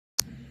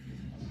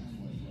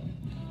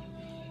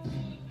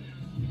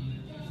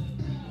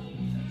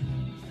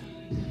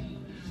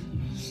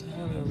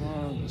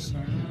all the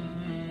same.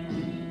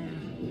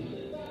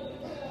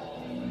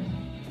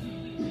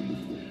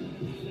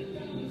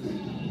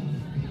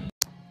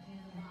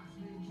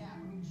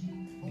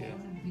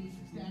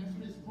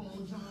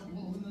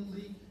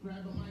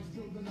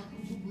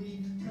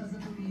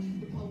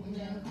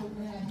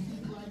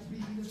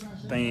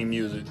 Theme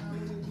music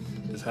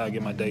is how I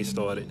get my day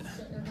started.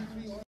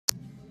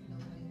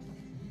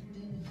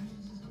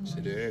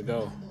 See, there you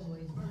go.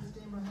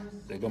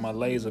 There go my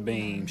laser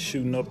beam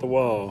shooting up the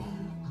wall.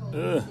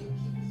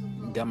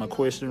 Got my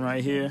question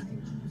right here.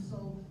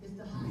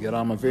 Got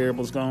all my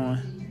variables going.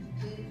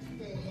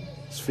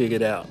 Let's figure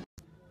it out.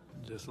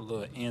 Just a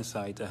little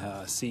insight to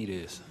how I see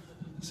this.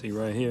 See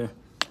right here?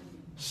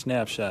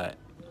 Snapshot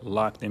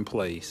locked in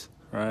place,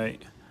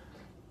 right?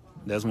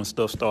 That's when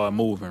stuff started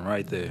moving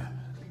right there.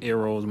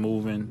 Arrows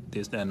moving,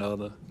 this, that, and the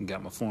other.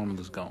 Got my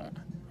formulas going,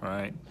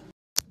 right?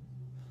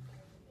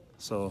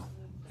 So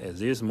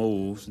as this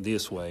moves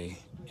this way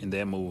and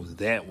that moves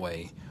that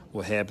way,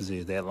 what happens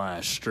is that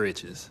line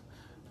stretches.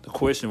 The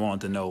question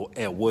wanted to know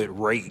at what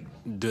rate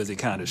does it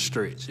kind of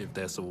stretch, if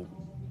that's an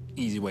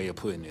easy way of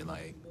putting it.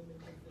 Like,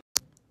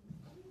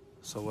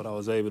 so what I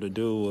was able to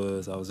do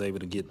was I was able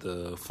to get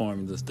the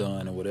formulas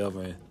done and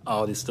whatever.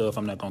 All this stuff,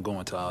 I'm not going to go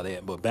into all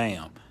that, but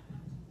bam.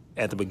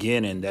 At the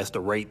beginning, that's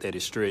the rate that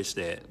it stretched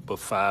at. But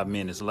 5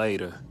 minutes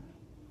later,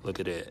 look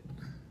at that.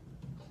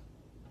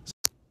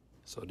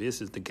 So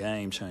this is the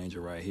game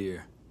changer right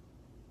here.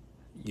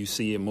 You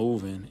see it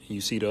moving, and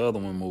you see the other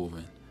one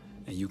moving.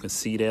 And you can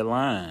see that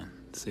line.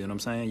 See what I'm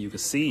saying? You can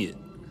see it.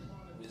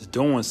 It's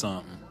doing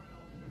something.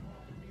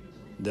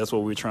 That's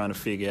what we're trying to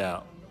figure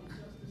out.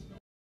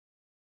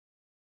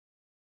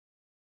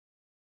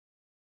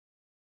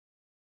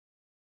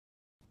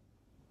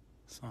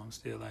 So I'm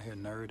still out here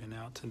nerding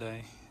out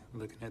today,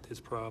 looking at this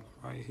problem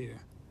right here.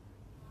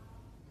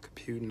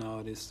 Computing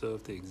all this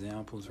stuff, the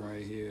examples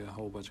right here, a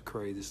whole bunch of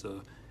crazy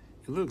stuff.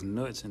 It looks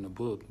nuts in the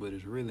book, but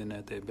it's really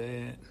not that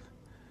bad.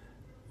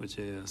 But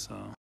yeah,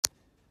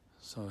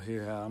 so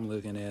here how I'm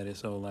looking at it.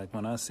 So like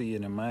when I see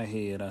it in my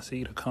head, I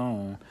see the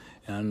cone,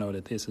 and I know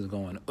that this is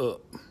going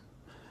up.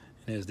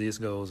 And as this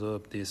goes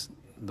up,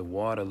 the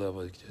water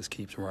level just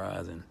keeps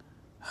rising.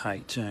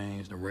 Height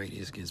change, the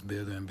radius gets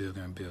bigger and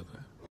bigger and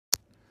bigger.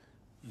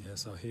 Yeah,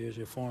 so here's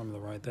your formula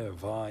right there.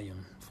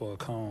 Volume for a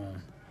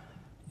cone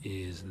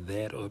is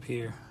that up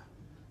here.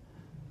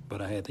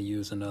 But I had to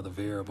use another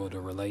variable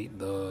to relate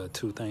the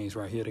two things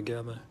right here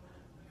together.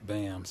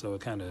 Bam. So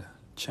it kind of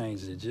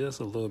changes it just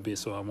a little bit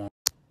so I won't.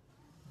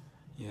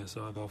 Yeah,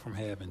 so I go from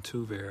having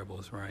two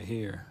variables right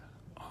here,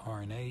 R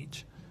and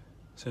H.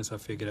 Since I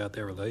figured out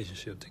their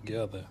relationship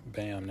together,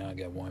 bam, now I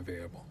got one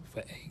variable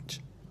for H.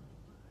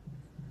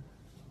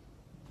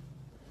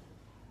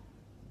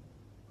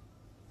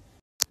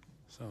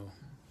 So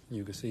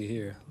you can see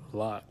here,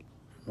 locked.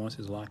 Once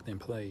it's locked in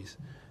place,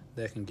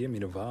 that can give me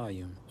the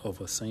volume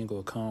of a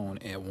single cone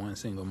at one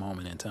single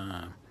moment in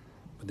time.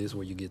 But this is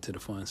where you get to the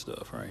fun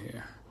stuff right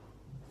here.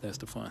 That's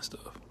the fun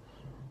stuff.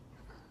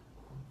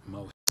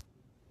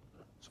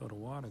 So the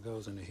water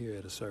goes into here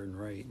at a certain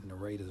rate, and the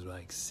rate is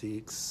like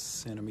 6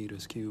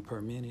 centimeters cubed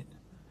per minute.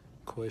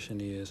 Question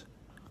is,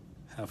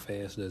 how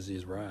fast does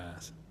this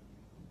rise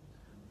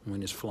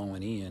when it's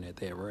flowing in at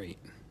that rate?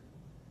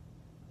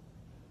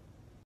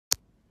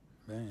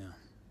 Bam.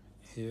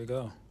 Here you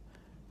go.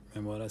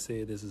 Remember what I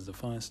said? This is the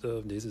fun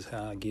stuff. This is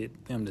how I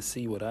get them to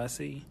see what I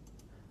see.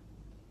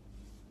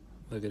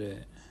 Look at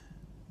that.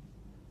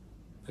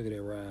 Look at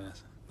it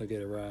rise. Look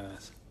at it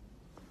rise.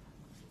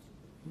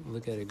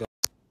 Look at it go.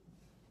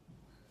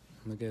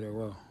 Look at it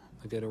roll.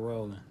 Look at it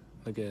rolling.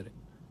 Look at it.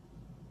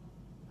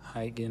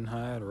 Height getting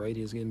higher. The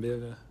radius getting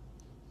bigger.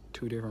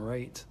 2 different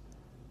rates.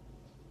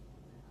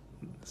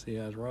 See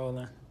how it's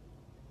rolling?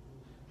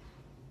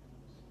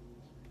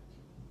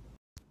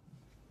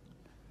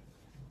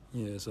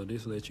 Yeah, so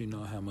this lets you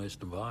know how much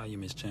the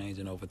volume is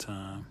changing over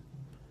time.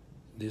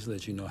 This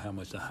lets you know how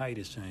much the height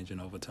is changing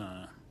over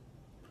time.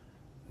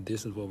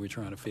 This is what we're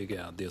trying to figure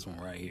out, this one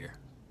right here.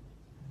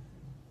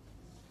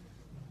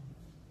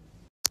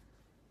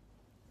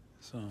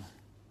 So,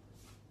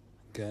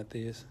 got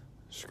this,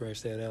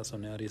 scratch that out, so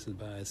now this is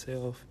by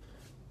itself.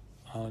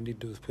 All I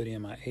need to do is put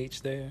in my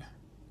H there,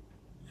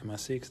 and my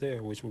 6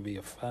 there, which will be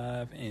a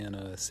 5 and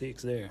a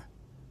 6 there.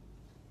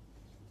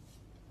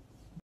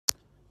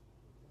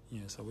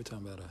 Yeah, so we're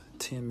talking about a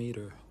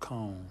 10-meter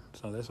cone.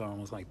 So that's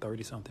almost like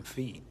 30-something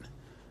feet.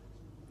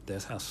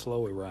 That's how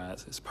slow it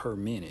rises per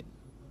minute.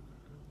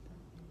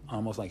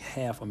 Almost like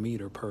half a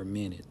meter per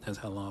minute. That's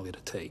how long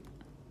it'll take.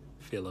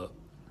 Fill up.